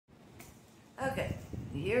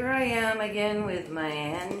Here I am again with my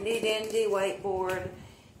handy dandy whiteboard,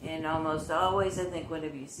 and almost always I think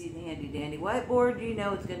whenever you see the handy dandy whiteboard, you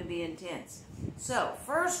know it's going to be intense. So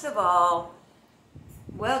first of all,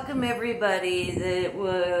 welcome everybody that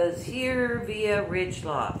was here via Rich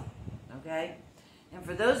Lop, okay? And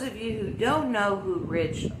for those of you who don't know who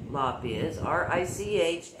Rich Lop is,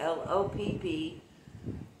 R-I-C-H-L-O-P-P,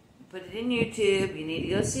 put it in YouTube. You need to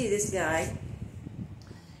go see this guy.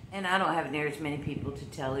 And I don't have near as many people to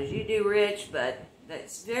tell as you do, Rich, but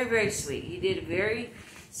that's very, very sweet. He did a very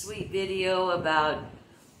sweet video about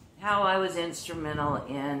how I was instrumental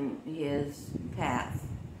in his path.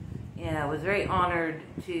 And I was very honored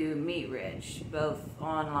to meet Rich, both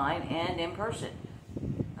online and in person.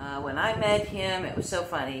 When I met him, it was so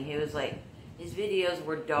funny. He was like, his videos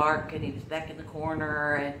were dark, and he was back in the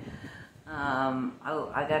corner, and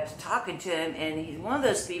I got to talking to him, and he's one of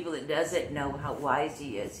those people that doesn't know how wise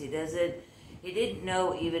he is. He didn't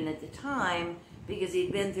know even at the time, because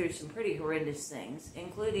he'd been through some pretty horrendous things,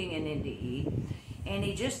 including an NDE, and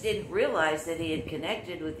he just didn't realize that he had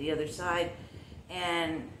connected with the other side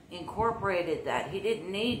and incorporated that. He didn't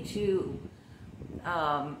need to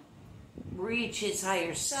reach his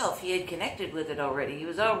higher self. He had connected with it already. He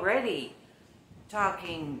was already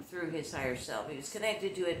talking through his higher self. He was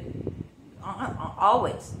connected to it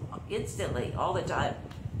always, instantly, all the time.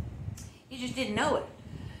 He just didn't know it.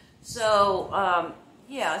 So,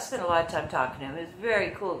 yeah, I spent a lot of time talking to him. He's a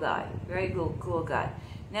very cool guy. Very cool guy.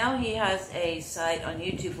 Now he has a site on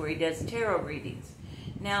YouTube where he does tarot readings.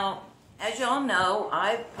 Now, as y'all know,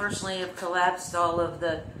 I personally have collapsed all of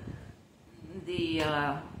the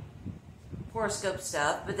horoscope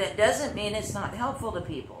stuff, but that doesn't mean it's not helpful to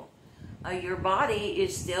people. Your body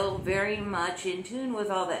is still very much in tune with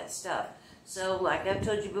all that stuff. So, like I've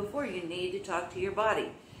told you before, you need to talk to your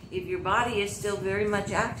body. If your body is still very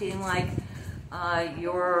much acting like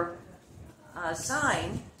your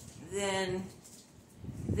sign, then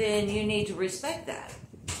you need to respect that,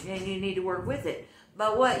 and you need to work with it.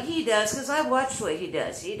 But what he does, because I watched what he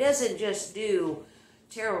doesn't just do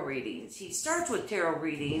tarot readings. He starts with tarot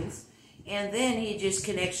readings, and then he just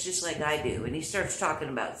connects just like I do, and he starts talking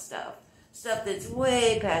about stuff that's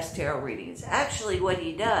way past tarot readings. Actually, what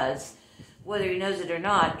he does, whether he knows it or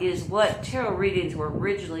not, is what tarot readings were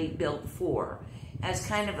originally built for, as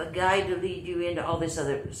kind of a guide to lead you into all this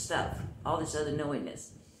other stuff, all this other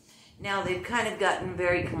knowingness. Now, they've kind of gotten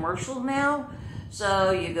very commercial now, so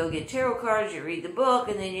you go get tarot cards, you read the book,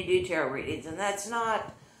 and then you do tarot readings, and that's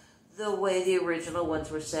not the way the original ones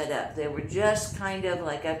were set up. They were just kind of,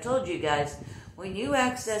 like I've told you guys, when you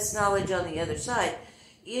access knowledge on the other side,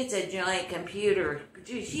 it's a giant computer,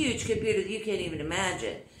 a huge computer that you can't even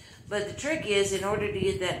imagine. But the trick is, in order to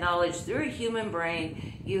get that knowledge through a human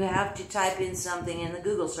brain, you have to type in something in the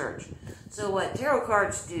Google search. So what tarot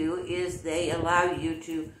cards do is they allow you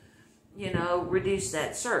to, reduce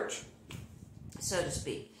that search, so to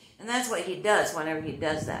speak. And that's what he does whenever he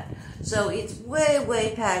does that. So it's way,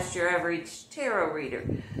 way past your average tarot reader.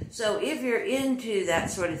 So if you're into that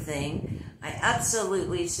sort of thing, I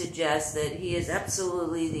absolutely suggest that he is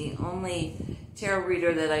absolutely the only tarot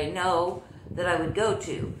reader that I know that I would go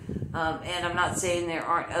to. And I'm not saying there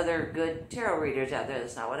aren't other good tarot readers out there.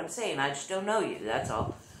 That's not what I'm saying. I just don't know you. That's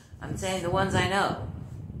all. I'm saying the ones I know,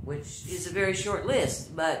 which is a very short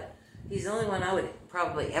list, but he's the only one I would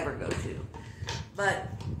probably ever go to. But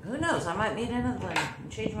who knows? I might meet another one and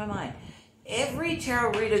change my mind. Every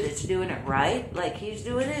tarot reader that's doing it right, like he's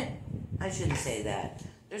doing it, I shouldn't say that.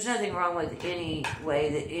 There's nothing wrong with any way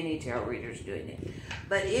that any tarot reader is doing it.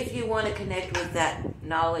 But if you want to connect with that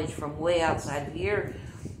knowledge from way outside of here,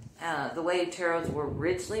 the way tarots were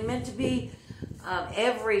originally meant to be,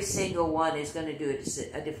 every single one is going to do it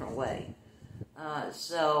a different way.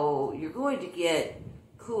 So you're going to get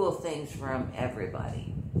cool things from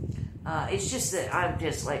everybody. It's just that I'm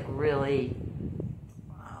just like really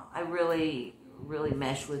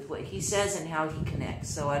mesh with what he says and how he connects.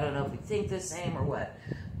 So I don't know if we think the same or what,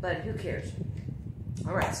 but who cares?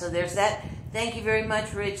 All right, so there's that. Thank you very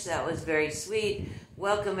much, Rich. That was very sweet.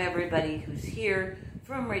 Welcome everybody who's here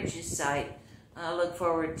from Rich's site. I look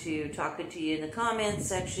forward to talking to you in the comments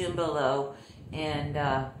section below. And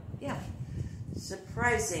yeah,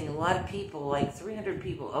 surprising, a lot of people, like 300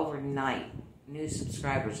 people overnight, new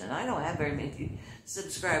subscribers, and I don't have very many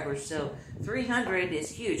subscribers, so 300 is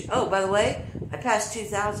huge. Oh, by the way, I passed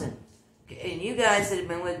 2,000, and you guys that have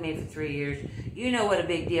been with me for 3 years, you know what a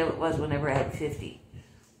big deal it was whenever I had 50.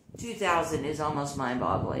 2,000 is almost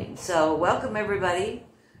mind-boggling. So welcome everybody.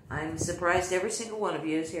 I'm surprised every single one of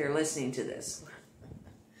you is here listening to this.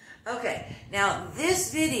 Okay, now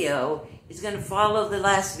this video is going to follow the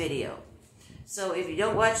last video. So if you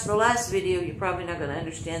don't watch the last video, you're probably not going to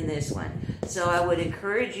understand this one. So I would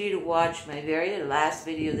encourage you to watch my very last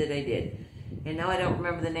video that I did. And no, I don't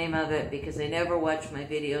remember the name of it because I never watch my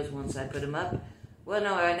videos once I put them up. Well,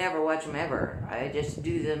 no, I never watch them ever. I just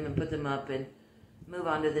do them and put them up and move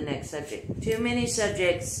on to the next subject. Too many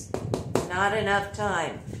subjects, not enough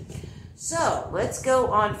time. So let's go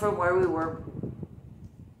on from where we were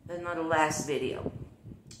in the last video.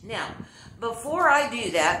 Now, before I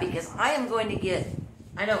do that, because I am going to get,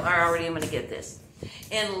 I know I already am going to get this.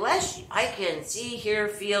 Unless I can see, hear,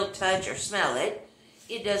 feel, touch, or smell it,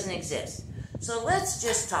 it doesn't exist. So let's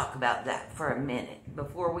just talk about that for a minute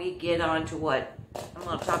before we get on to what I'm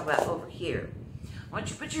going to talk about over here. I want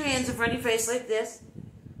you to put your hands in front of your face like this.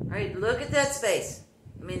 All right, look at that space.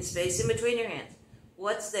 I mean, space in between your hands.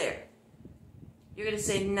 What's there? You're going to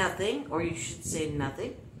say nothing, or you should say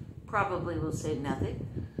nothing. Probably will say nothing.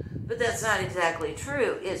 But that's not exactly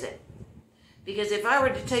true, is it? Because if I were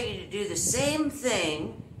to tell you to do the same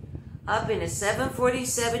thing up in a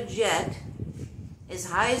 747 jet, as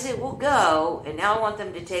high as it will go, and now I want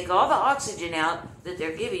them to take all the oxygen out that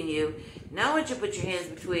they're giving you, now I want you to put your hands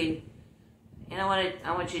between, and I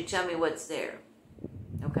want you to tell me what's there,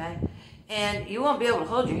 okay? And you won't be able to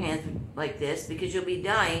hold your hands like this because you'll be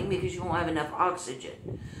dying because you won't have enough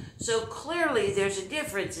oxygen. So clearly there's a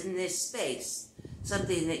difference in this space.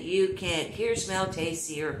 Something that you can't hear, smell, taste,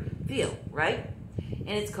 see, or feel, right? And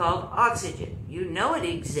it's called oxygen. You know it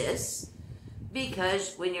exists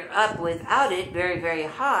because when you're up without it very, very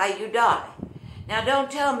high, you die. Now,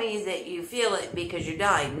 don't tell me that you feel it because you're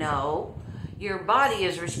dying. No. Your body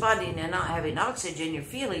is responding to not having oxygen. You're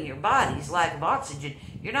feeling your body's lack of oxygen.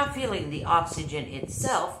 You're not feeling the oxygen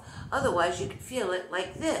itself. Otherwise, you could feel it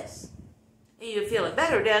like this. And you'd feel it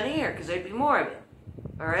better down here because there'd be more of it.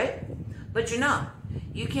 All right? But you're not.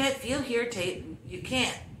 You can't feel, hear, taste. You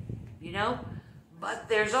can't, you know? But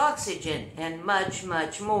there's oxygen and much,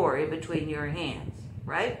 much more in between your hands,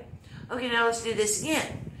 right? Okay, now let's do this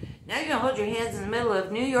again. Now you're going to hold your hands in the middle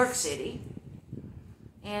of New York City.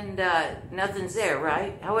 And nothing's there,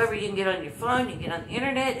 right? However, you can get on your phone, you can get on the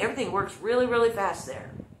internet. Everything works really, really fast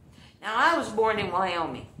there. Now, I was born in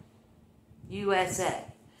Wyoming, USA.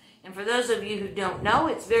 And for those of you who don't know,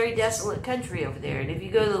 it's a very desolate country over there. And if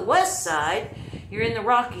you go to the west side, you're in the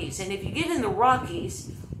Rockies. And if you get in the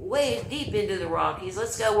Rockies, way deep into the Rockies,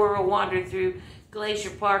 let's go where we'll wander through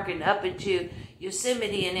Glacier Park and up into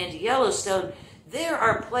Yosemite and into Yellowstone. There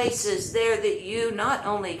are places there that you not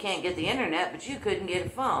only can't get the internet, but you couldn't get a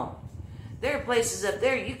phone. There are places up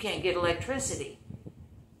there you can't get electricity.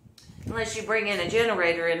 Unless you bring in a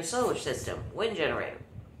generator in a solar system, wind generator.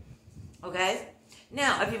 Okay?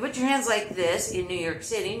 Now, if you put your hands like this in New York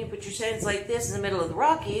City, and you put your hands like this in the middle of the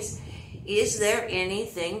Rockies, is there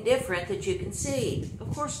anything different that you can see?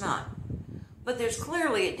 Of course not. But there's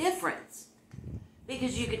clearly a difference.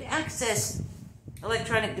 Because you can access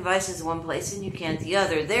electronic devices in one place and you can't the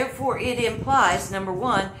other. Therefore, it implies, number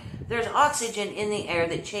one, there's oxygen in the air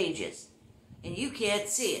that changes. And you can't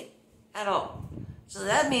see it at all. So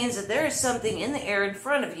that means that there is something in the air in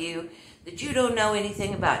front of you that you don't know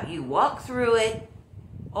anything about. You walk through it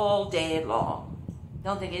all day long.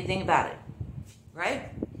 Don't think anything about it.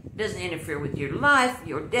 Right? It doesn't interfere with your life,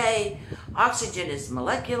 your day. Oxygen is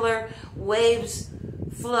molecular. Waves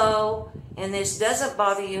flow. And this doesn't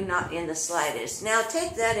bother you, not in the slightest. Now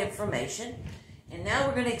take that information, and now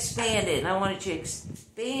we're going to expand it. And I want you to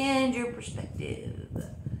expand your perspective.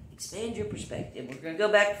 Expand your perspective. We're going to go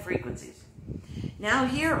back to frequencies. Now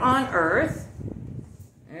here on Earth,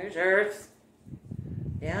 there's Earth,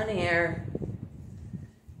 down here,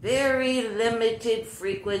 very limited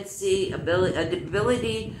frequency,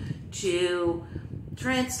 ability to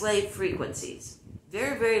translate frequencies.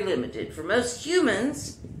 Very, very limited. For most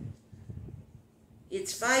humans,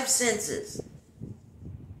 it's 5 senses.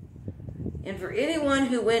 And for anyone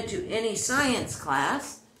who went to any science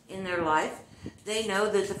class in their life, they know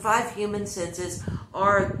that the 5 human senses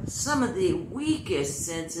are some of the weakest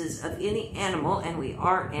senses of any animal, and we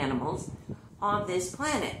are animals, on this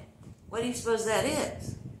planet. What do you suppose that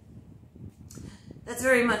is? That's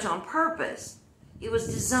very much on purpose. It was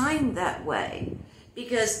designed that way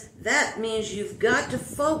because that means you've got to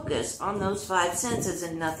focus on those 5 senses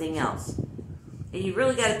and nothing else. And you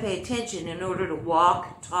really got to pay attention in order to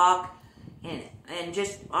walk, talk, and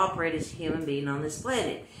just operate as a human being on this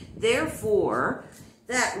planet. Therefore,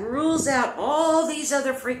 that rules out all these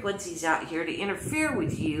other frequencies out here to interfere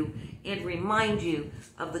with you and remind you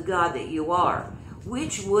of the God that you are,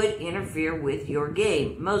 which would interfere with your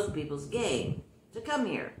game, most people's game, to come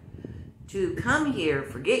here. To come here,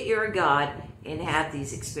 forget you're a God, and have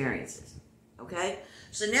these experiences. Okay?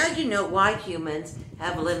 So now you know why humans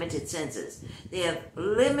have limited senses. They have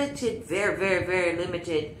limited, very, very, very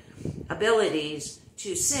limited abilities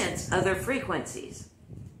to sense other frequencies.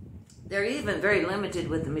 They're even very limited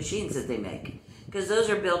with the machines that they make, because those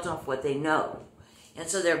are built off what they know. And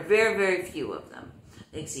so there are very, very few of them.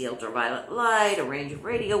 They can see ultraviolet light, a range of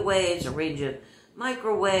radio waves, a range of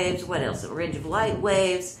microwaves, what else? A range of light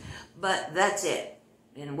waves, but that's it.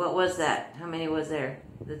 And what was that? How many was there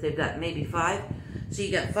that they've got? Maybe 5? So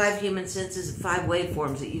you got 5 human senses and 5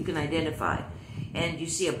 waveforms that you can identify. And you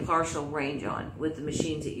see a partial range on with the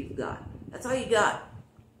machines that you've got. That's all you got.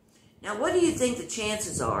 Now, what do you think the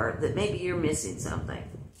chances are that maybe you're missing something?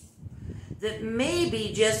 That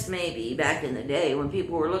maybe, just maybe, back in the day when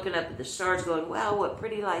people were looking up at the stars going, wow, what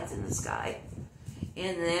pretty lights in the sky.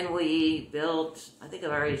 And then we built, I think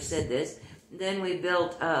I've already said this, then we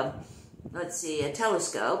built, a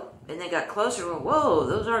telescope, and they got closer and went, whoa,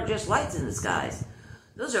 those aren't just lights in the skies.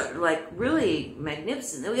 Those are like really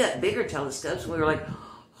magnificent. Then we got bigger telescopes, and we were like,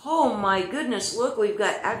 oh my goodness, look, we've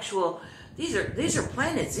got actual, these are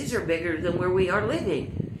planets, these are bigger than where we are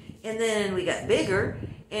living. And then we got bigger,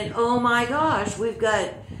 and oh my gosh, we've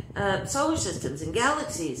got solar systems and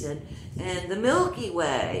galaxies and the Milky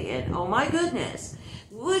Way, and oh my goodness.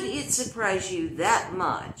 Would it surprise you that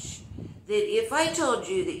much that if I told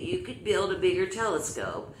you that you could build a bigger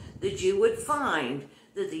telescope, that you would find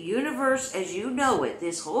that the universe as you know it,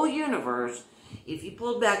 this whole universe, if you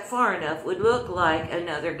pulled back far enough, would look like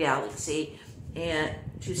another galaxy and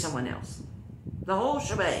to someone else? The whole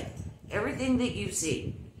shebang, everything that you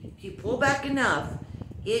see, if you pull back enough,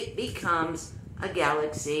 it becomes a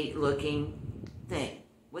galaxy-looking thing.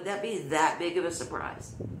 Would that be that big of a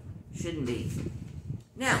surprise? Shouldn't be.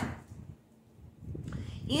 Now,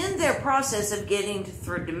 in their process of getting to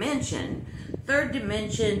third dimension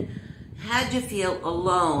had to feel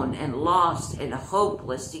alone and lost and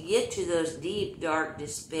hopeless to get to those deep, dark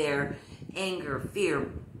despair, anger,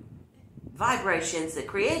 fear vibrations that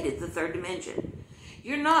created the third dimension.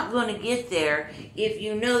 You're not going to get there if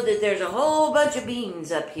you know that there's a whole bunch of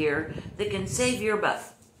beings up here that can save your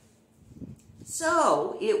butt.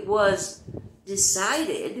 So it was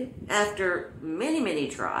decided after many, many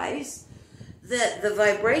tries that the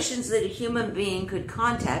vibrations that a human being could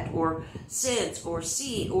contact or sense or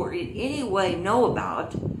see or in any way know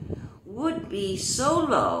about would be so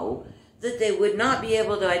low that they would not be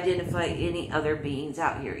able to identify any other beings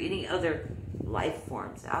out here, any other life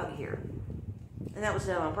forms out here. And that was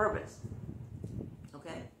done on purpose.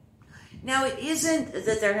 Okay? Now, it isn't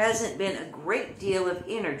that there hasn't been a great deal of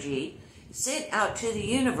energy sent out to the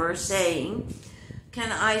universe saying,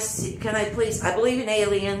 can I please, I believe in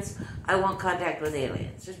aliens, I want contact with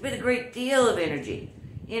aliens. There's been a great deal of energy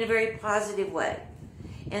in a very positive way.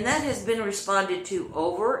 And that has been responded to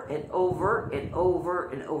over and over and over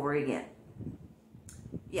and over again.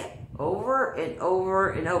 Yeah, over and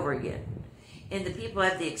over and over again. And the people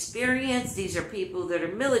have the experience. These are people that are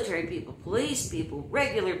military people, police people,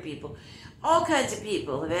 regular people. All kinds of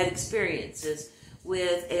people have had experiences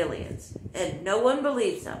with aliens. And no one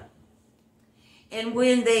believes them. And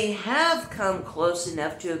when they have come close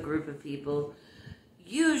enough to a group of people,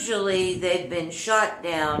 usually they've been shot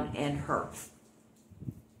down and hurt.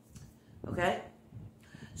 Okay?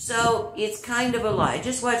 So it's kind of a lie. I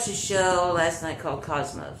just watched a show last night called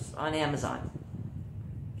Cosmos on Amazon,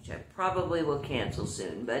 which I probably will cancel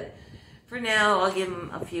soon. But for now, I'll give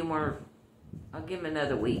them a few more, I'll give them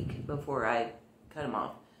another week before I cut them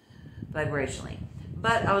off vibrationally.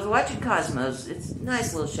 But I was watching Cosmos. It's a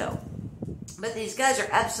nice little show. But these guys are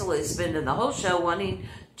absolutely spending the whole show wanting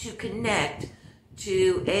to connect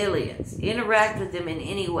to aliens, interact with them in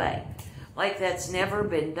any way, like that's never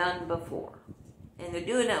been done before. And they're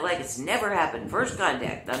doing it like it's never happened. First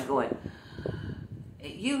contact, I'm going,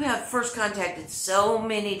 you have first contacted so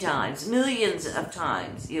many times, millions of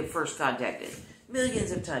times you have first contacted,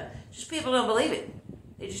 millions of times. Just people don't believe it.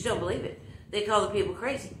 They just don't believe it. They call the people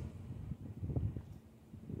crazy.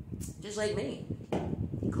 Just like me.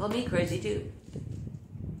 Call me crazy too.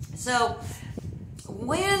 So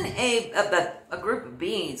when a group of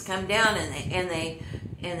beings come down and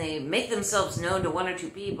they make themselves known to one or two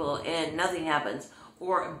people and nothing happens,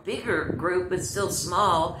 or a bigger group but still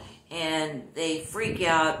small and they freak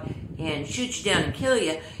out and shoot you down and kill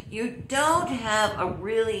you, you don't have a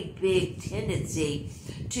really big tendency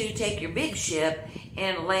to take your big ship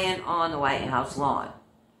and land on the White House lawn,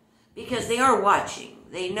 because they are watching.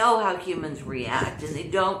 They know how humans react, and they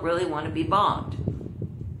don't really want to be bombed.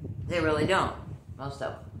 They really don't, most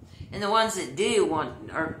of them. And the ones that do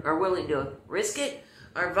are willing to risk it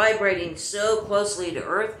are vibrating so closely to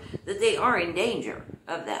Earth that they are in danger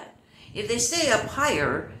of that. If they stay up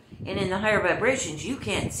higher and in the higher vibrations, you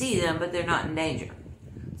can't see them, but they're not in danger.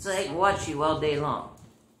 So they can watch you all day long.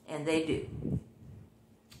 And they do.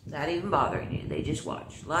 Not even bothering you. They just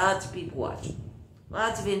watch. Lots of people watch.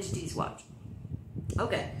 Lots of entities watch.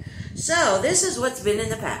 Okay. So this is what's been in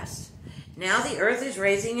the past. Now the earth is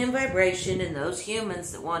raising in vibration, and those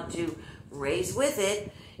humans that want to raise with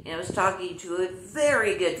it. And I was talking to a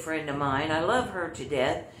very good friend of mine. I love her to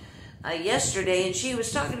death. Yesterday, and she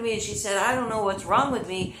was talking to me, and she said, I don't know what's wrong with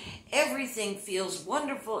me. Everything feels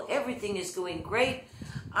wonderful. Everything is going great.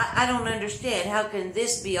 I don't understand. How can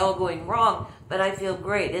this be all going wrong, but I feel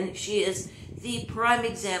great? And she is the prime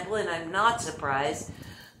example, and I'm not surprised.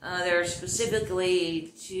 There are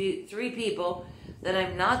specifically 3 people that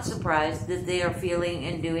I'm not surprised that they are feeling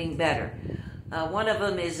and doing better. One of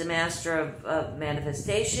them is a master of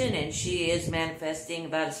manifestation, and she is manifesting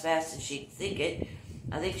about as fast as she can think it.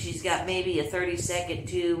 I think she's got maybe a 30-second,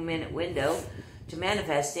 2-minute window to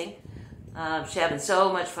manifesting. She's having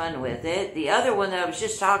so much fun with it. The other one that I was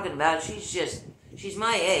just talking about, she's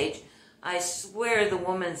my age. I swear the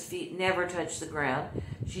woman's feet never touch the ground.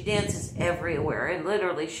 She dances everywhere, and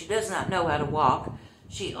literally she does not know how to walk.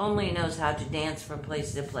 She only knows how to dance from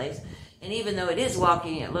place to place. And even though it is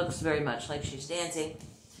walking, it looks very much like she's dancing.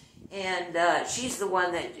 And she's the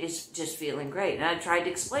one that is just feeling great. And I tried to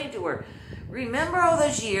explain to her, remember all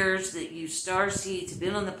those years that you star seeds have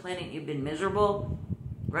been on the planet and you've been miserable,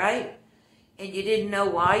 right? And you didn't know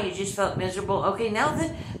why, you just felt miserable. Okay, now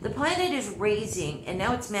the planet is raising, and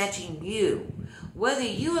now it's matching you. Whether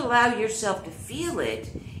you allow yourself to feel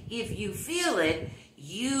it, if you feel it,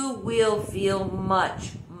 you will feel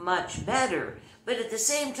much, much better. But at the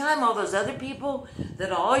same time, all those other people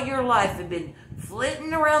that all your life have been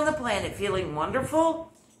flitting around the planet feeling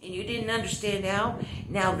wonderful, and you didn't understand how,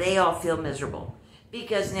 now they all feel miserable.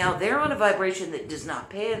 Because now they're on a vibration that does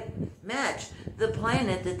not match the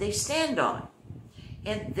planet that they stand on.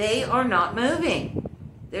 And they are not moving.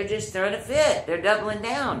 They're just throwing a fit. They're doubling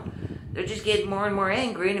down. They're just getting more and more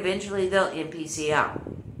angry, and eventually they'll NPC out.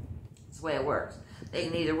 That's the way it works. They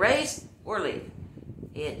can either raise or leave.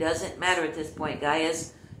 It doesn't matter at this point.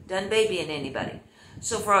 Gaia's done babying anybody.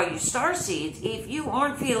 So for all you star seeds, if you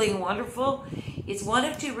aren't feeling wonderful, it's one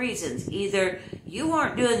of 2 reasons. Either you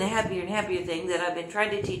aren't doing the happier and happier thing that I've been trying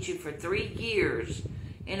to teach you for 3 years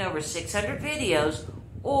in over 600 videos,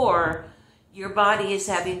 or your body is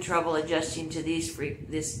having trouble adjusting to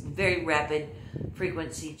this very rapid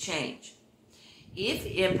frequency change.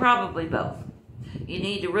 And probably both. You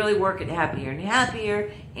need to really work at happier and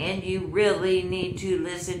happier, and you really need to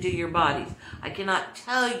listen to your bodies. I cannot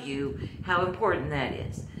tell you how important that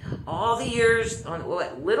is. All the years on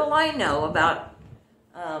what little I know about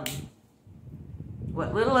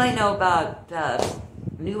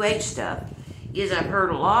New Age stuff is I've heard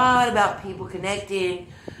a lot about people connecting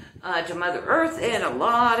to Mother Earth, and a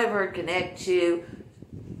lot I've heard connect to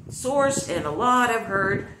Source, and a lot I've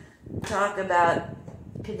heard talk about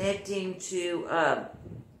connecting to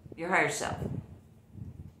your higher self.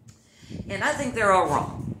 And I think they're all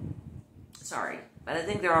wrong. Sorry, but I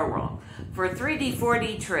think they're all wrong. For a 3D,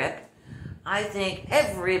 4D trip, I think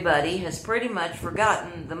everybody has pretty much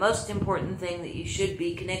forgotten the most important thing that you should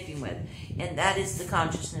be connecting with, and that is the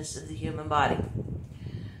consciousness of the human body,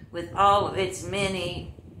 with all of its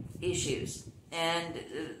many issues. And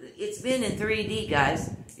it's been in 3D,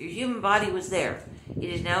 guys. Your human body was there. It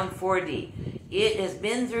is now in 4D. It has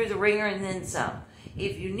been through the ringer and then some.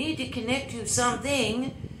 If you need to connect to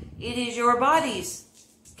something, it is your bodies.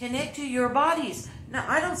 Connect to your bodies. Now,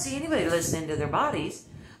 I don't see anybody listening to their bodies,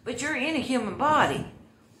 but you're in a human body.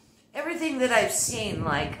 Everything that I've seen,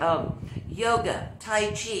 like yoga,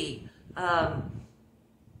 Tai Chi,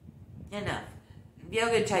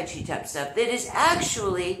 yoga, Tai Chi type stuff, that is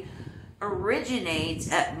actually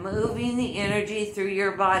originates at moving the energy through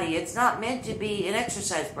your body. It's not meant to be an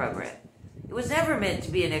exercise program. It was never meant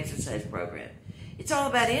to be an exercise program. It's all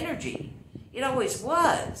about energy. It always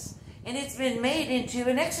was. And it's been made into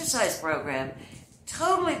an exercise program.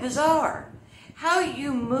 Totally bizarre. How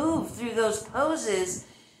you move through those poses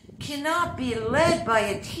cannot be led by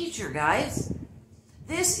a teacher, guys.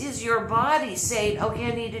 This is your body saying,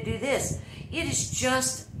 okay, I need to do this. It is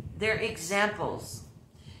just their examples.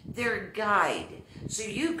 Their guide. So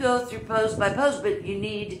you go through pose by pose, but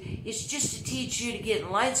it's just to teach you to get in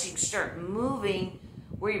line so you can start moving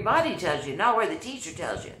where your body tells you, not where the teacher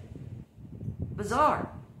tells you.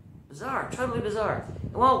 Bizarre. Bizarre. Totally bizarre.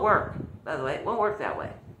 It won't work, by the way. It won't work that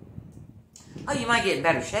way. Oh, you might get in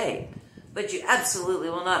better shape, but you absolutely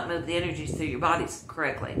will not move the energies through your bodies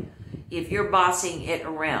correctly if you're bossing it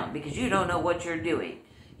around, because you don't know what you're doing.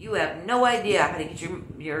 You have no idea how to get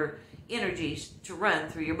your energies to run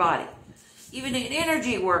through your body. Even an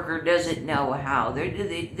energy worker doesn't know how.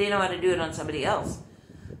 They know how to do it on somebody else.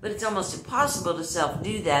 But it's almost impossible to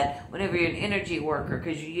self-do that whenever you're an energy worker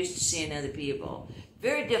because you're used to seeing other people.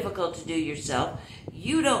 Very difficult to do yourself.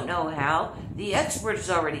 You don't know how. The expert is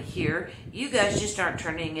already here. You guys just aren't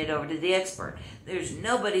turning it over to the expert. There's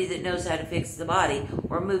nobody that knows how to fix the body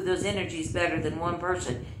or move those energies better than one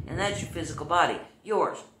person, and that's your physical body.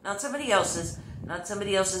 Yours, not somebody else's, not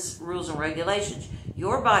somebody else's rules and regulations.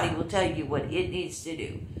 Your body will tell you what it needs to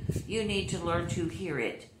do. You need to learn to hear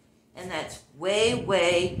it. And that's way,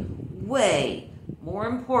 way, way more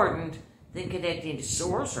important than connecting to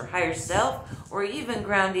source or higher self or even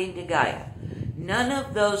grounding to Gaia. None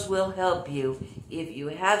of those will help you if you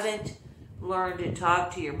haven't learned to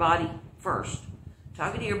talk to your body first.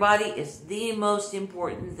 Talking to your body is the most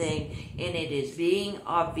important thing, and it is being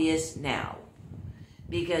obvious now.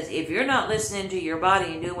 Because if you're not listening to your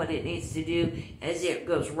body and doing what it needs to do as it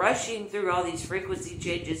goes rushing through all these frequency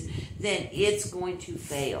changes, then it's going to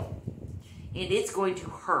fail. And it's going to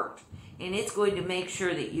hurt. And it's going to make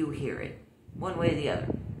sure that you hear it. One way or the other.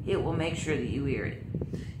 It will make sure that you hear it.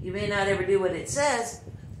 You may not ever do what it says,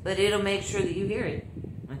 but it'll make sure that you hear it.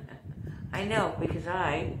 I know, because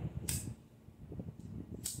I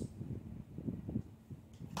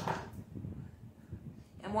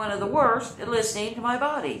am one of the worst at listening to my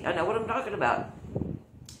body. I know what I'm talking about.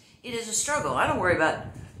 It is a struggle. I don't worry about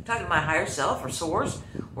talking to my higher self or source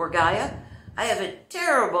or Gaia. I have a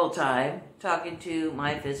terrible time talking to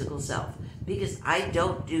my physical self because I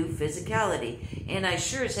don't do physicality, and I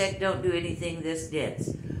sure as heck don't do anything this dense.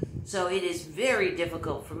 So it is very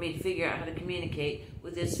difficult for me to figure out how to communicate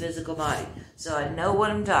with this physical body. So I know what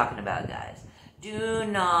I'm talking about, guys. Do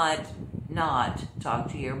not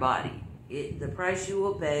talk to your body. The price you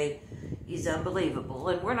will pay is unbelievable,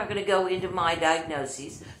 and we're not going to go into my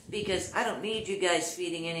diagnoses because I don't need you guys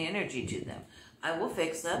feeding any energy to them. I will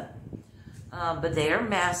fix them. But they are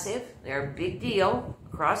massive. They're a big deal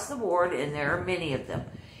across the board, and there are many of them.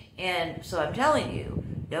 And so I'm telling you,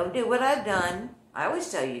 don't do what I've done. I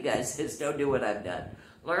always tell you guys this, don't do what I've done.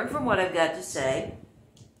 Learn from what I've got to say,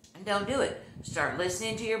 and don't do it. Start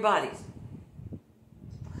listening to your bodies.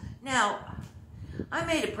 Now, I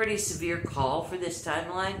made a pretty severe call for this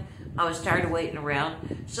timeline. I was tired of waiting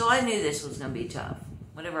around, so I knew this was going to be tough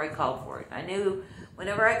whenever I called for it. I knew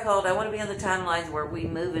whenever I called, I want to be on the timelines where we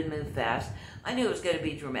move and move fast. I knew it was going to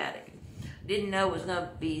be dramatic. Didn't know it was going to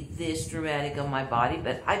be this dramatic on my body,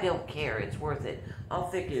 but I don't care. It's worth it. I'll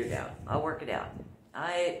figure it out. I'll work it out.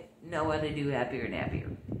 I know what to do happier and happier.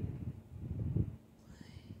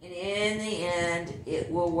 And in the end,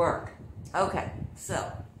 it will work. Okay,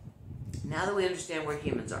 so now that we understand where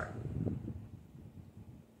humans are,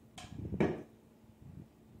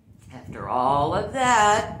 after all of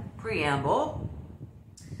that preamble,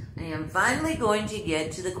 I am finally going to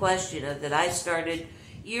get to the question that I started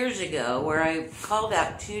years ago where I called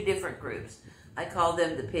out two different groups. I called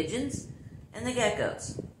them the pigeons and the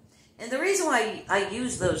geckos. And the reason why I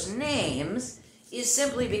use those names is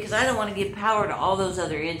simply because I don't want to give power to all those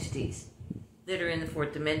other entities that are in the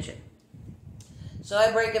fourth dimension. So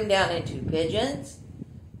I break them down into pigeons.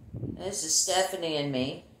 This is Stephanie and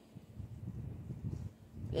me.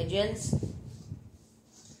 Pigeons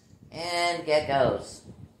and geckos.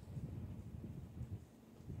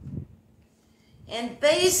 And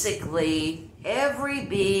basically, every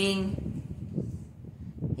being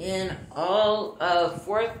in all of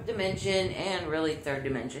fourth dimension and really third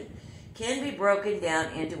dimension can be broken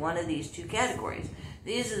down into one of these two categories.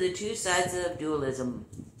 These are the two sides of dualism.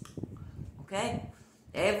 Okay?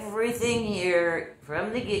 Everything here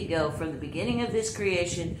from the get-go, from the beginning of this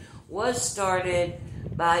creation, was started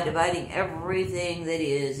by dividing everything that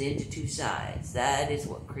is into two sides. That is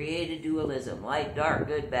what created dualism. Light, dark,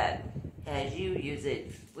 good, bad. As you use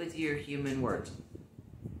it with your human words.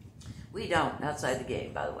 We don't, outside the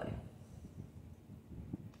game, by the way.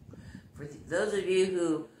 For those of you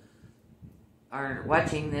who are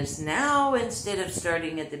watching this now instead of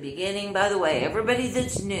starting at the beginning, by the way, everybody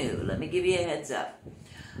that's new, let me give you a heads up.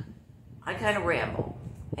 I kind of ramble,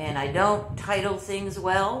 and I don't title things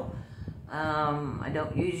well. I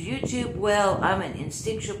don't use YouTube well. I'm an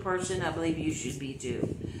instinctual person. I believe you should be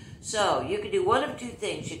too. So, you can do one of two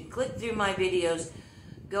things. You can click through my videos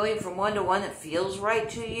going from one to one that feels right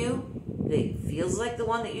to you, that feels like the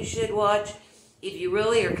one that you should watch. If you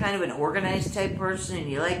really are kind of an organized type person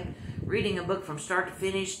and you like reading a book from start to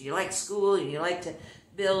finish, you like school and you like to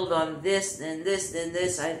build on this, then this, then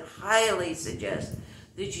this, I highly suggest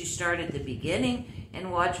that you start at the beginning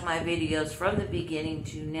and watch my videos from the beginning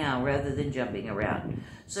to now rather than jumping around.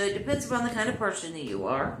 So it depends upon the kind of person that you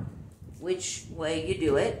are. which way you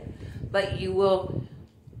do it, but you will,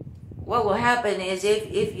 what will happen is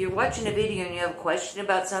if you're watching a video and you have a question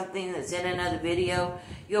about something that's in another video,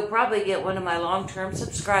 you'll probably get one of my long-term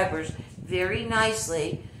subscribers very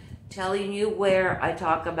nicely telling you where I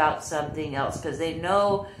talk about something else, because they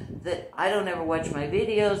know that I don't ever watch my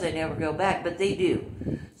videos, I never go back, but they do.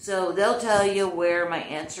 So they'll tell you where my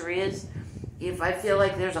answer is. If I feel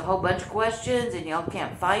like there's a whole bunch of questions and y'all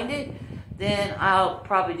can't find it, then I'll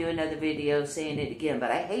probably do another video saying it again.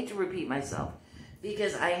 But I hate to repeat myself,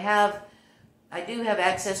 because I do have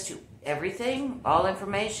access to everything, all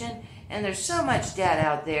information, and there's so much data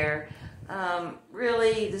out there.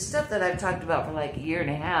 Really, the stuff that I've talked about for like a year and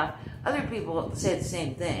a half, other people say the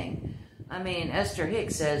same thing. I mean, Esther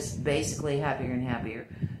Hicks says basically happier and happier.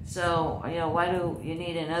 So, you know, why do you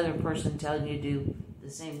need another person telling you to do the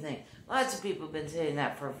same thing? Lots of people have been saying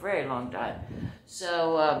that for a very long time.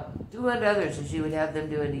 So, do unto others as you would have them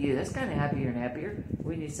do unto you. That's kind of happier and happier,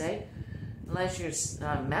 wouldn't you say? Unless you're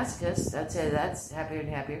masochist, I'd say that's happier and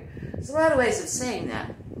happier. There's a lot of ways of saying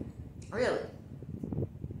that. Really.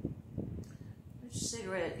 Which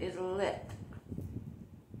cigarette is lit?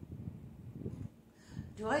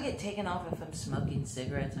 Do I get taken off if I'm smoking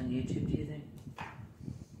cigarettes on YouTube, do you think?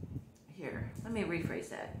 Here, let me rephrase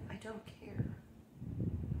that. I don't care.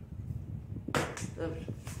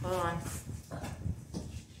 Oops, hold on.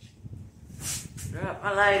 Drop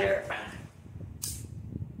my lighter.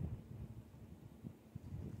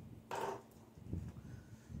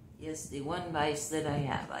 Yes, the one vice that I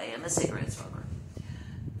have. I am a cigarette smoker.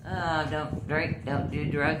 Don't drink, don't do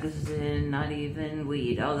drugs, and not even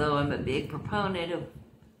weed. Although I'm a big proponent of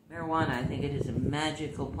marijuana. I think it is a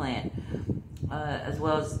magical plant, as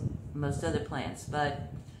well as most other plants.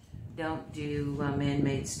 But don't do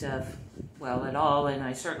man-made stuff well at all. And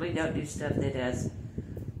I certainly don't do stuff that has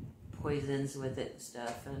poisons with it and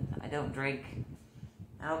stuff. And I don't drink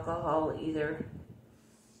alcohol either.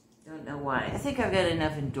 Don't know why. I think I've got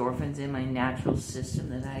enough endorphins in my natural system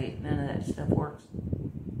that none of that stuff works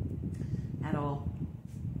at all.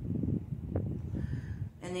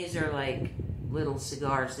 And these are like little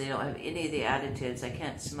cigars. They don't have any of the additives. I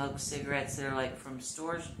can't smoke cigarettes that are like from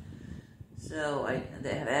stores. So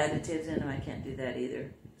they have additives in them. I can't do that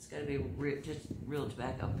either. It's got to be just real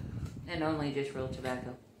tobacco, and only just real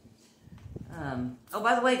tobacco. Oh,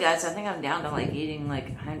 by the way, guys, I think I'm down to like eating like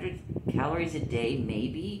 100 calories a day,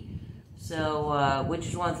 maybe. So, which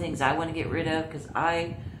is one of the things I want to get rid of, because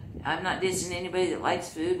I'm not dissing anybody that likes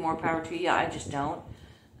food. More power to you. I just don't.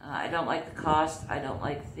 I don't like the cost. I don't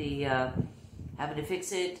like the having to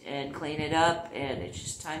fix it and clean it up, and it's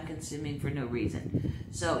just time consuming for no reason.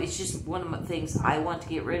 So it's just one of the things I want to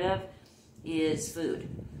get rid of is food.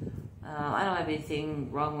 I don't have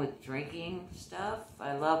anything wrong with drinking stuff.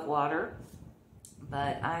 I love water.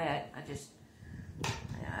 But I just,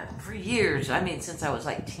 for years, I mean, since I was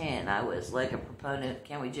like 10, I was like a proponent,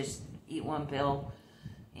 can't we just eat one pill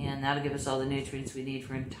and that'll give us all the nutrients we need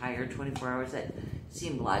for an entire 24 hours? That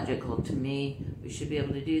seemed logical to me. We should be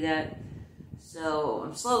able to do that. So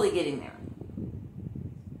I'm slowly getting there.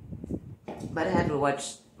 But I had to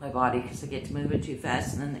watch my body because I get to move it too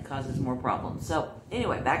fast, and then it causes more problems. So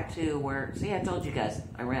anyway, back to where, see, I told you guys,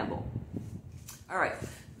 I ramble. All right,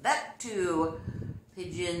 back to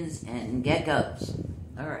pigeons and geckos.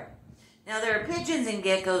 All right. Now, there are pigeons and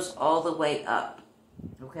geckos all the way up,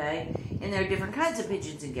 okay? And there are different kinds of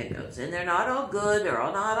pigeons and geckos, and they're not all good, they're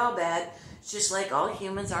all not all bad. It's just like all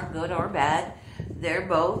humans aren't good or bad. They're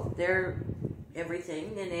both, they're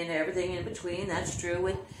everything, and then everything in between. That's true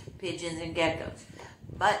with pigeons and geckos.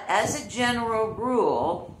 But as a general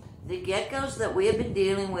rule, the geckos that we have been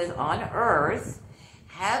dealing with on Earth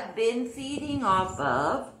have been feeding off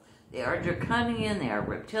of, they are draconian, they are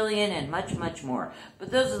reptilian, and much, much more.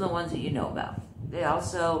 But those are the ones that you know about. They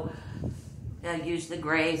also use the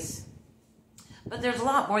grace. But there's a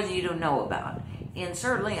lot more that you don't know about. And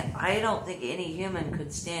certainly, I don't think any human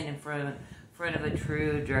could stand in front of a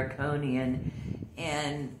true draconian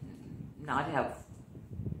and not have,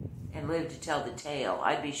 and live to tell the tale.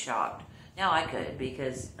 I'd be shocked. Now I could,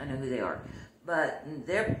 because I know who they are. But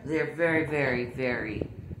they're very, very, very,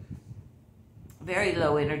 very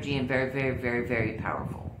low energy and very, very, very, very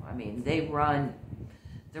powerful. I mean, they run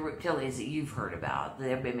the reptilians that you've heard about, that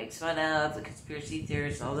everybody makes fun of, the conspiracy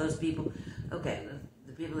theorists, all those people. Okay,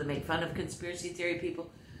 the people that make fun of conspiracy theory people,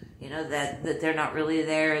 you know, that they're not really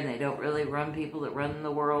there and they don't really run people that run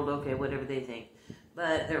the world. Okay, whatever they think.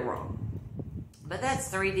 But they're wrong. But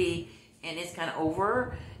that's 3D, and it's kind of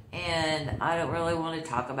over, and I don't really want to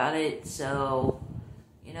talk about it. So,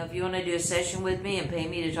 you know, if you want to do a session with me and pay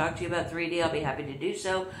me to talk to you about 3D, I'll be happy to do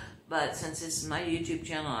so. But since this is my YouTube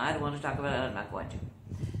channel, I don't want to talk about it, I'm not going to.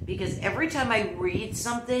 Because every time I read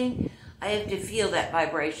something, I have to feel that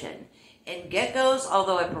vibration. And geckos,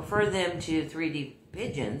 although I prefer them to 3D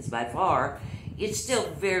pigeons by far, it's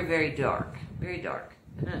still very, very dark. Very dark.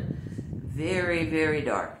 Very, very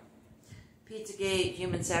dark. Pizzagate,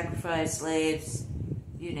 human sacrifice, slaves,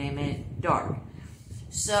 you name it, dark.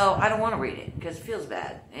 So I don't want to read it because it feels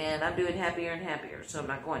bad. And I'm doing happier and happier, so I'm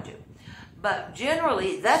not going to. But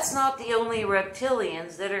generally, that's not the only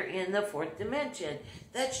reptilians that are in the fourth dimension.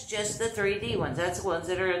 That's just the 3D ones. That's the ones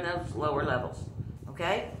that are in those lower levels.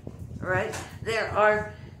 Okay? All right? There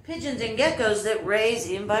are pigeons and geckos that raise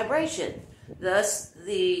in vibration. Thus,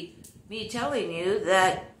 me telling you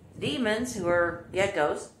that demons who are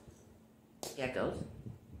geckos,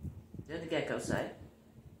 they're the gecko side.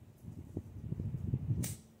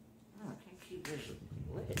 Oh, I can't keep this.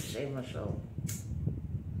 Look at save my soul.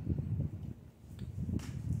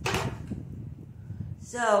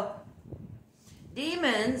 So,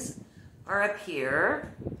 demons are up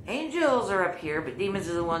here. Angels are up here, but demons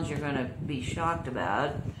are the ones you're going to be shocked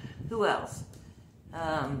about. Who else?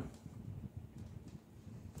 Who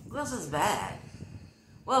else is bad?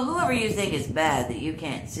 Well, whoever you think is bad that you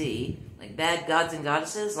can't see, like bad gods and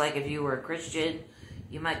goddesses, like if you were a Christian,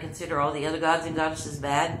 you might consider all the other gods and goddesses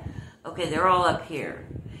bad. Okay, they're all up here.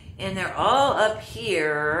 And they're all up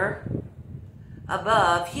here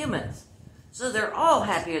above humans. So they're all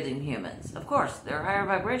happier than humans. Of course, they're higher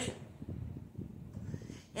vibration.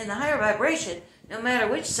 In the higher vibration, no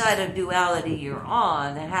matter which side of duality you're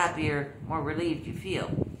on, the happier, more relieved you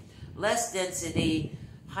feel. Less density,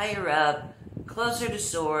 higher up, closer to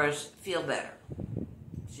source, feel better.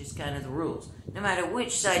 It's just kind of the rules. No matter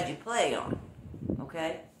which side you play on.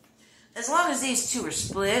 Okay? As long as these two are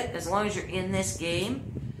split, as long as you're in this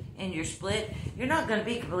game and you're split, you're not going to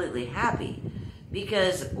be completely happy.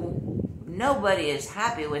 Because nobody is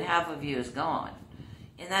happy when half of you is gone.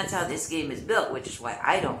 And that's how this game is built, which is why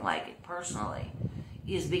I don't like it personally.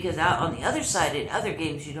 Is because out on the other side, in other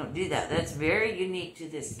games, you don't do that. That's very unique to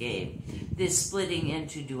this game. This splitting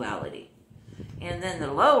into duality. And then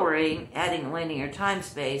the lowering, adding linear time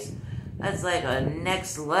space, that's like a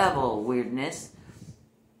next level weirdness.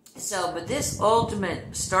 So, but this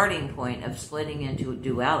ultimate starting point of splitting into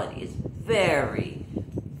duality is very,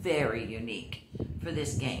 very unique for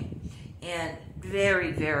this game. And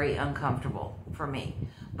very, very uncomfortable for me.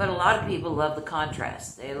 But a lot of people love the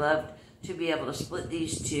contrast. They love to be able to split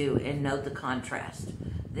these two and note the contrast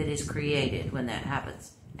that is created when that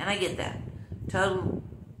happens. And I get that. Total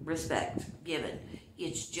respect given.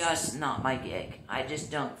 It's just not my gig. I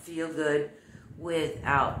just don't feel good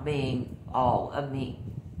without being all of me.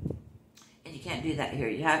 And you can't do that here.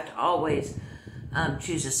 You have to always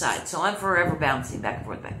choose a side. So I'm forever bouncing back and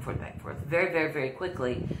forth, back and forth, back and forth, very, very, very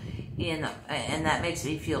quickly. And that makes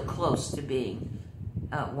me feel close to being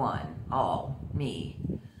one, all, me.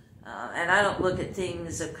 And I don't look at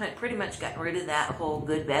things, I've pretty much gotten rid of that whole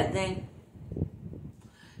good, bad thing.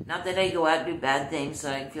 Not that I go out and do bad things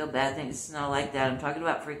so I can feel bad things. It's not like that. I'm talking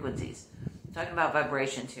about frequencies. I'm talking about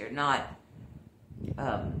vibrations here, not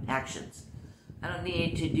actions. I don't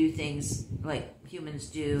need to do things like humans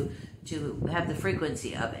do to have the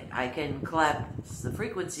frequency of it. I can collapse the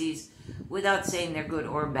frequencies without saying they're good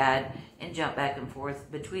or bad and jump back and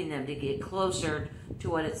forth between them to get closer to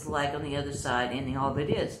what it's like on the other side and all that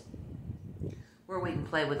is. Where we can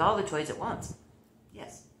play with all the toys at once.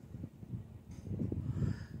 Yes.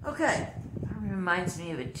 Okay. That reminds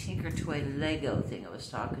me of a Tinker Toy Lego thing I was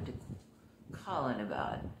talking to Colin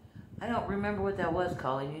about. I don't remember what that was,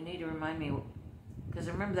 Colin. You need to remind me, because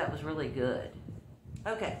I remember that was really good.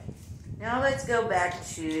 Okay. Now let's go back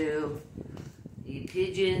to the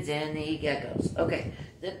pigeons and the geckos. Okay.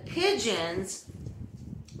 The pigeons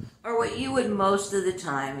are what you would most of the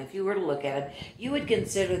time, if you were to look at it, you would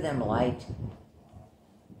consider them light.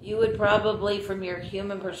 You would probably, from your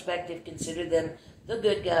human perspective, consider them the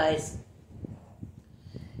good guys.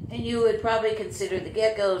 And you would probably consider the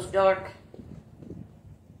geckos dark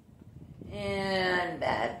and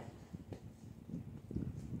bad.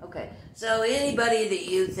 Okay, so anybody that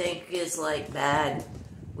you think is like bad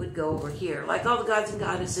would go over here. Like all the gods and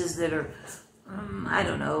goddesses that are, I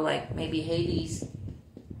don't know, like maybe Hades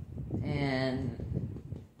and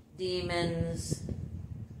demons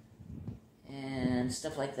and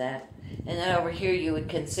stuff like that. And then over here you would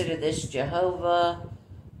consider this Jehovah.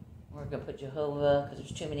 We're going to put Jehovah because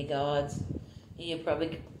there's too many gods. You'd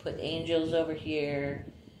probably put angels over here.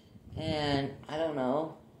 And I don't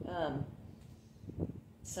know.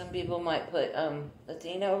 Some people might put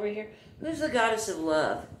Athena over here. Who's the goddess of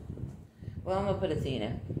love? Well, I'm going to put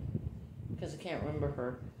Athena because I can't remember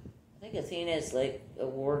her think Athena is like a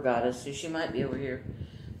war goddess, so she might be over here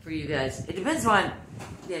for you guys. It depends on,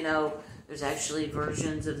 you know, there's actually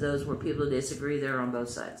versions of those where people disagree. They're on both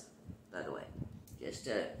sides, by the way, just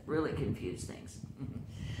to really confuse things.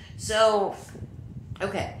 So,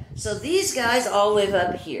 okay, so these guys all live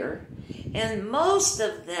up here, and most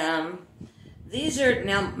of them, these are,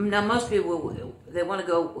 now most people, they want to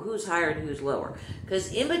go who's higher and who's lower,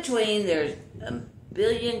 because in between there's a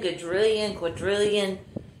billion, quadrillion,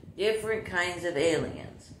 different kinds of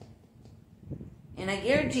aliens. And I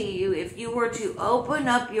guarantee you, if you were to open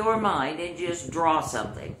up your mind and just draw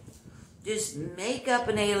something, just make up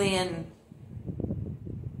an alien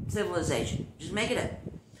civilization, just make it up.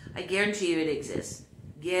 I guarantee you it exists.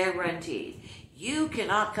 Guaranteed. You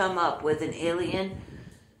cannot come up with an alien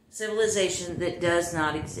civilization that does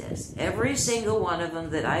not exist. Every single one of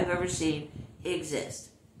them that I've ever seen exists.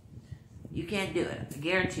 You can't do it. I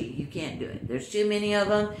guarantee you can't do it. There's too many of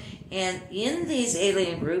them. And in these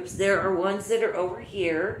alien groups, there are ones that are over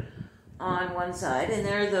here on one side, and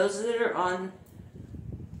there are those that are on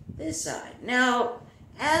this side. Now,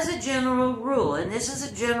 as a general rule, and this is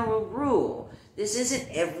a general rule, this isn't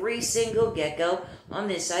every single gecko on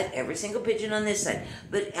this side, every single pigeon on this side.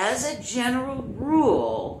 But as a general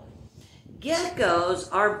rule, geckos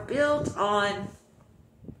are built on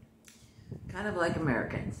kind of like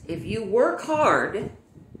Americans. If you work hard,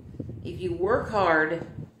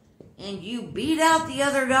 and you beat out the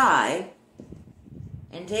other guy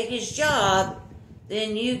and take his job,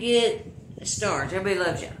 then you get stars. Everybody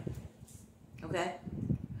loves you. Okay?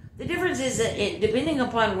 The difference is that depending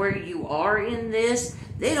upon where you are in this,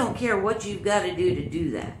 they don't care what you've got to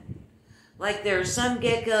do that. Like there are some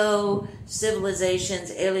gecko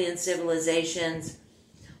civilizations, alien civilizations,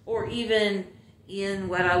 or even in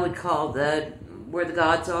what I would call where the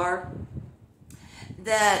gods are,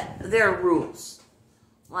 that there are rules.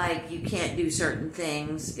 Like you can't do certain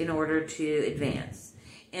things in order to advance.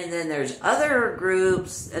 And then there's other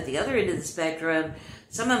groups at the other end of the spectrum.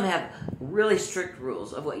 Some of them have really strict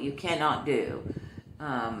rules of what you cannot do.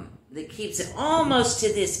 That keeps it almost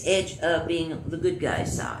to this edge of being the good guy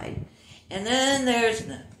side. And then there's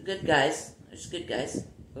good guys. There's good guys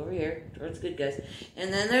over here towards good guys.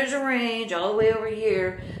 And then there's a range all the way over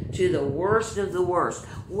here to the worst of the worst,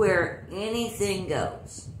 where anything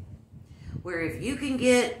goes. Where if you can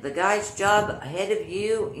get the guy's job ahead of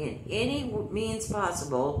you in any means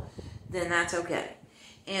possible, then that's okay.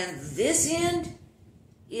 And this end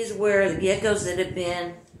is where the geckos that have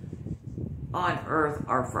been on Earth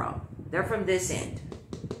are from. They're from this end.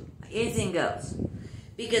 Anything goes.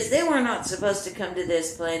 Because they were not supposed to come to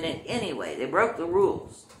this planet anyway. They broke the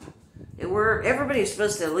rules. Everybody was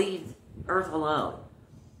supposed to leave Earth alone.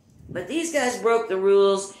 But these guys broke the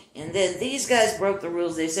rules, and then these guys broke the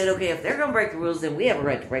rules. They said, okay, if they're going to break the rules, then we have a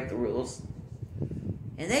right to break the rules.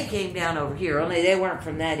 And they came down over here, only they weren't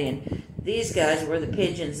from that end. These guys were the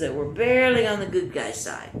pigeons that were barely on the good guy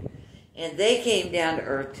side. And they came down to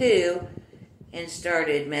Earth too and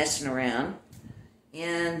started messing around.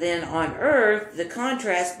 And then on Earth, the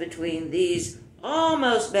contrast between these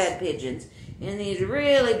almost bad pigeons and these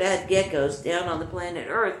really bad geckos down on the planet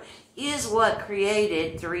Earth is what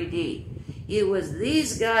created 3D. It was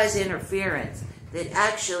these guys' interference that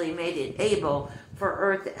actually made it able for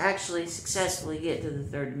Earth to actually successfully get to the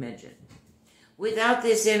third dimension. Without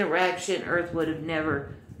this interaction, Earth would have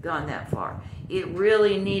never gone that far. It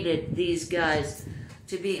really needed these guys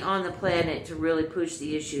to be on the planet to really push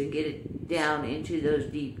the issue and get it down into those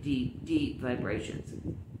deep, deep, deep vibrations.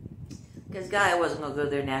 Because Gaia wasn't going to go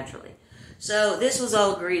there naturally. So this was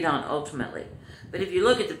all agreed on ultimately. But if you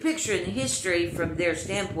look at the picture and the history from their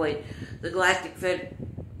standpoint, the Galactic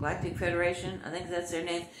Federation, I think that's their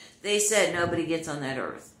name, they said nobody gets on that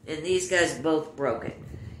Earth. And these guys both broke it.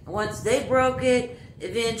 And once they broke it,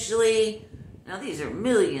 eventually, now these are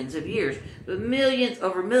millions of years, but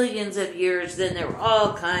over millions of years, then there were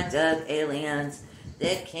all kinds of aliens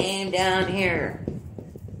that came down here.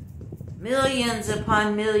 Millions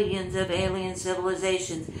upon millions of alien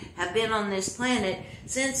civilizations have been on this planet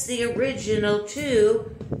since the original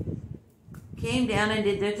two came down and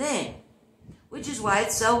did their thing. Which is why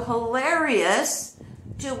it's so hilarious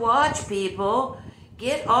to watch people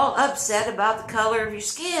get all upset about the color of your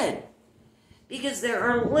skin. Because there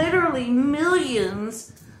are literally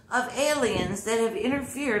millions of aliens that have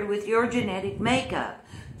interfered with your genetic makeup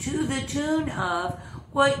to the tune of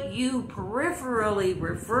what you peripherally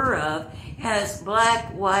refer of as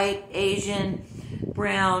black, white, Asian,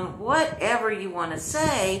 brown, whatever you want to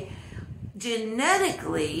say.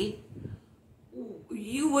 Genetically,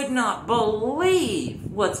 you would not believe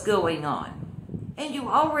what's going on. And you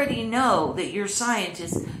already know that your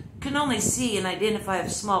scientists can only see and identify a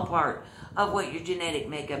small part of what your genetic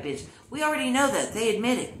makeup is. We already know that. They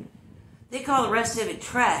admit it. They call the rest of it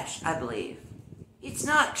trash, I believe. It's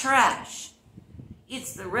not trash.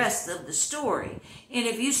 It's the rest of the story. And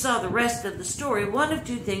if you saw the rest of the story, one of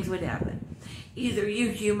two things would happen. Either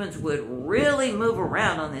you humans would really move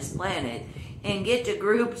around on this planet and get to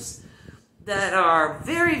groups that are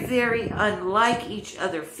very, very unlike each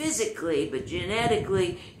other physically, but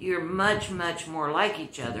genetically you're much, much more like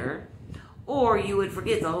each other. Or you would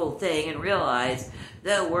forget the whole thing and realize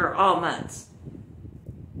that we're all mutts.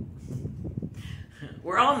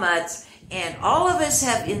 We're all mutts, and all of us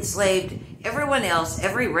have enslaved everyone else,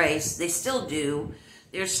 every race. They still do.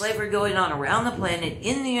 There's slavery going on around the planet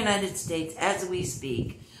in the United States as we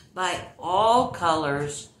speak by all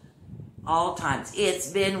colors, all times. It's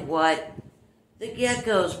been what the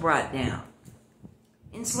geckos brought down.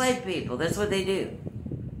 Enslaved people. That's what they do.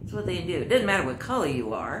 That's what they do. It doesn't matter what color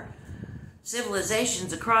you are.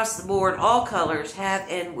 Civilizations across the board, all colors, have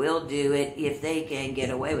and will do it if they can get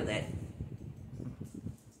away with it.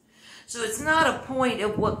 So it's not a point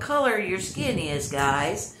of what color your skin is,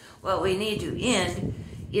 guys. What we need to end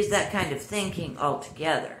is that kind of thinking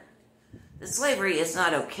altogether. The slavery is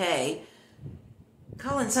not okay.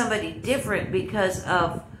 Calling somebody different because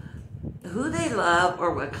of who they love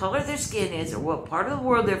or what color their skin is or what part of the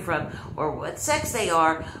world they're from or what sex they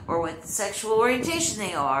are or what sexual orientation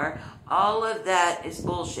they are, all of that is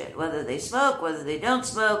bullshit. Whether they smoke, whether they don't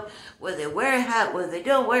smoke, whether they wear a hat, whether they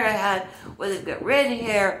don't wear a hat, whether they've got red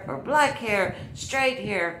hair or black hair, straight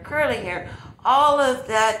hair, curly hair, all of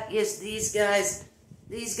that is these guys'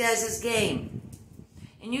 game.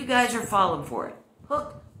 And you guys are falling for it.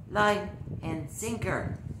 Hook, line, and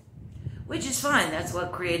sinker. Which is fine. That's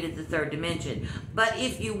what created the third dimension. But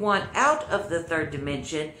if you want out of the third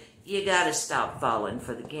dimension, you gotta stop falling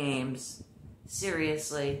for the games.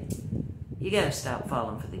 Seriously. You gotta stop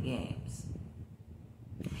falling for the games.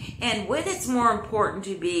 And when it's more important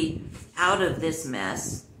to be out of this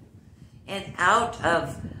mess and out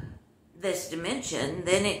of this dimension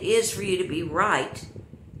than it is for you to be right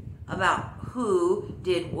about who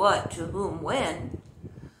did what to whom when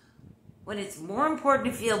it's more important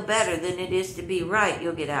to feel better than it is to be right,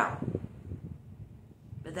 you'll get out.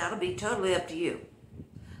 But that'll be totally up to you.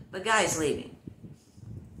 But guys leaving.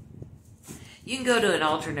 You can go to an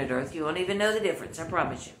alternate Earth. You won't even know the difference. I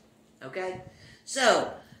promise you. Okay?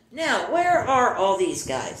 So, now, where are all these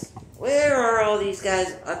guys? Where are all these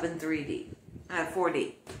guys up in 3D?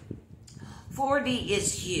 4D. 4D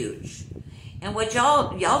is huge. And what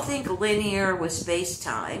y'all think linear with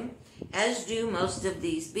space-time, as do most of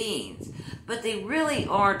these beings. But they really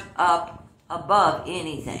aren't up above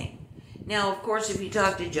anything. Now, of course, if you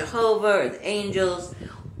talk to Jehovah or the angels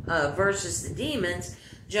versus the demons,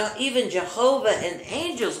 even Jehovah and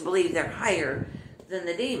angels believe they're higher than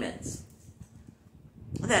the demons.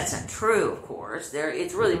 That's not true, of course.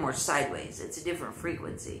 It's really more sideways. It's a different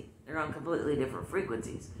frequency. They're on completely different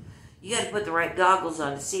frequencies. You got to put the right goggles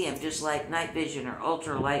on to see them, just like night vision or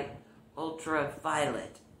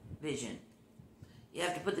ultraviolet vision. You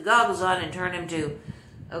have to put the goggles on and turn them to,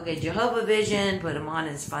 okay, Jehovah vision, put them on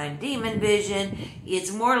as fine demon vision.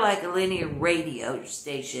 It's more like a linear radio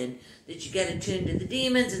station that you got to tune to the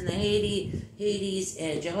demons and the Hades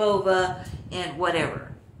and Jehovah and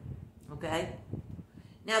whatever. Okay?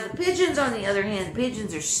 Now the pigeons, on the other hand,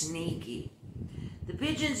 pigeons are sneaky. The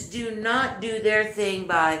pigeons do not do their thing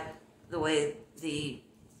by the way the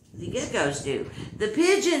geckos do. The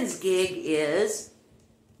pigeons' gig is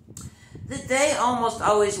that they almost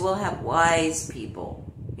always will have wise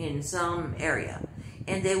people in some area.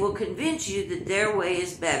 And they will convince you that their way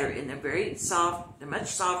is better. And they're very soft. They're much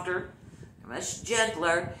softer. They're much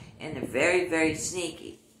gentler. And they're very, very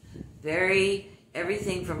sneaky.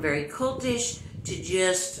 Everything from very cultish to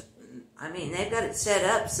just, they've got it set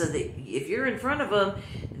up so that if you're in front of them,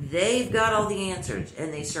 they've got all the answers.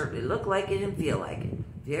 And they certainly look like it and feel like it.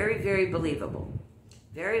 Very, very believable.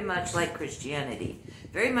 Very much like Christianity.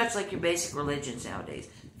 Very much like your basic religions nowadays.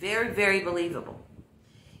 Very, very believable.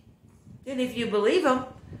 And if you believe them,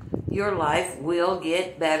 your life will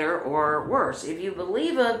get better or worse. If you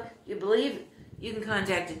believe them, you believe you can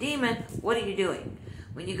contact a demon, what are you doing?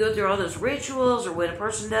 When you go through all those rituals or when a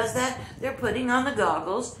person does that, they're putting on the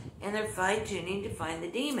goggles and they're fine-tuning to find the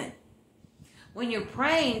demon. When you're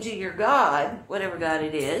praying to your God, whatever God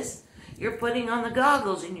it is, you're putting on the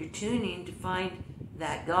goggles and you're tuning to find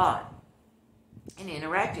that God and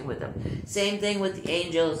interacting with them. Same thing with the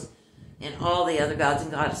angels and all the other gods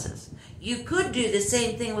and goddesses. You could do the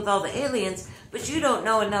same thing with all the aliens, but you don't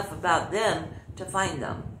know enough about them to find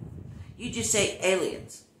them. You just say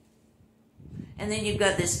aliens. And then you've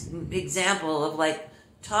got this example of like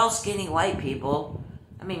tall, skinny white people.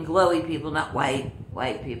 I mean glowy people, not white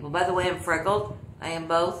people. By the way, I'm freckled. I am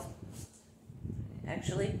both.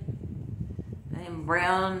 Actually, I am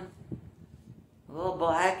brown, a little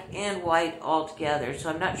black, and white all together. So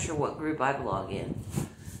I'm not sure what group I belong in.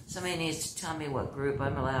 Somebody needs to tell me what group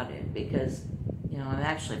I'm allowed in because, you know, I'm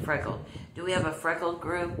actually freckled. Do we have a freckled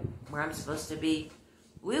group where I'm supposed to be?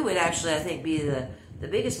 We would actually, I think, be the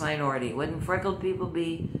biggest minority. Wouldn't freckled people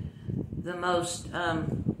be the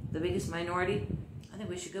biggest minority? I think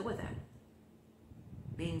we should go with that.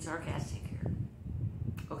 Being sarcastic here.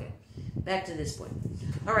 Okay, back to this point.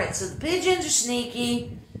 All right, so the pigeons are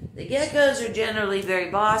sneaky. The geckos are generally very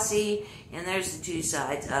bossy. And there's the two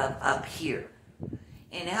sides of up here.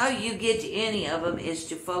 And how you get to any of them is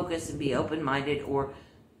to focus and be open-minded, or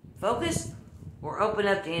focus or open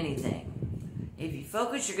up to anything. If you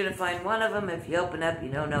focus, you're going to find one of them. If you open up, you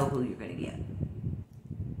don't know who you're going to get.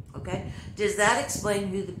 Okay? Does that explain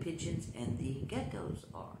who the pigeons and the geckos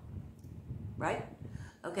are? Right?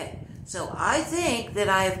 Okay. So I think that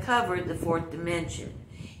I have covered the fourth dimension.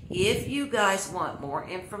 If you guys want more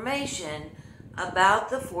information about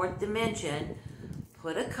the fourth dimension,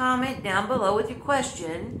 put a comment down below with your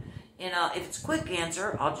question. And if it's a quick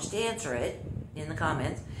answer, I'll just answer it in the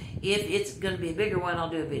comments. If it's going to be a bigger one, I'll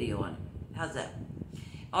do a video on it. How's that?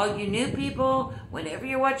 All you new people, whenever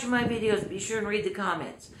you're watching my videos, be sure and read the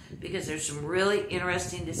comments, because there's some really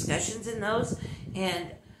interesting discussions in those,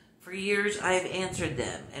 and for years I have answered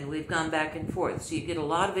them, and we've gone back and forth, so you get a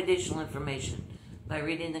lot of additional information by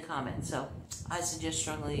reading the comments. So I suggest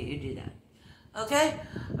strongly that you do that. Okay?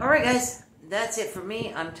 Alright guys, that's it for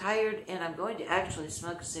me. I'm tired, and I'm going to actually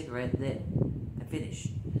smoke a cigarette that I finished,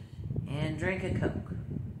 and drink a Coke.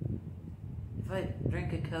 If I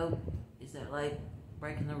drink a Coke, is that like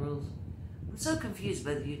breaking the rules? I'm so confused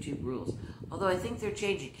by the YouTube rules. Although I think they're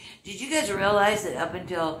changing. Did you guys realize that up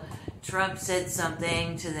until Trump said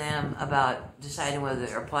something to them about deciding whether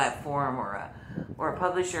they're a platform or a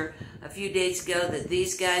publisher a few days ago, that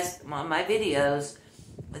these guys on my videos,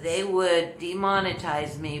 they would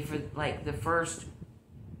demonetize me for like the first,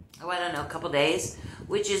 I don't know, a couple days,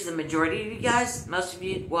 which is the majority of you guys. Most of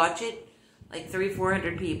you watch it. Like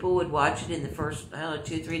 300-400 people would watch it in the first,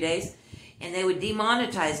 2-3 days. And they would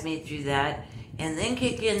demonetize me through that, and then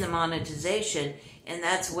kick in the monetization, and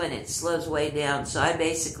that's when it slows way down. So I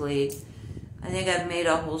basically, I think I've made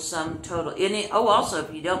a whole sum total. Also,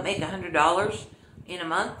 if you don't make $100 in a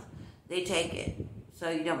month, they take it. So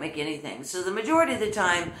you don't make anything. So the majority of the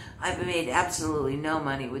time, I've made absolutely no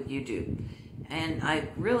money with YouTube. And I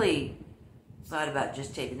really thought about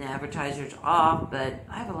just taking the advertisers off, but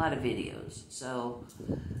I have a lot of videos. So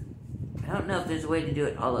I don't know if there's a way to do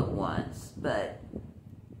it all at once, but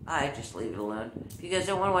I just leave it alone. If you guys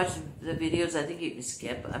don't want to watch the videos, I think you can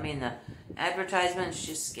skip. I mean, the advertisements,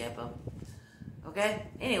 just skip them. Okay?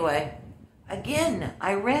 Anyway, again,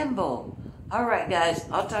 I ramble. All right, guys,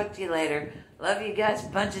 I'll talk to you later. Love you guys,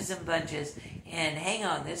 bunches and bunches. And hang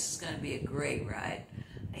on, this is going to be a great ride.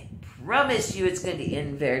 I promise you it's going to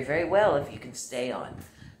end very, very well if you can stay on.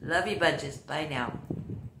 Love you, bunches. Bye now.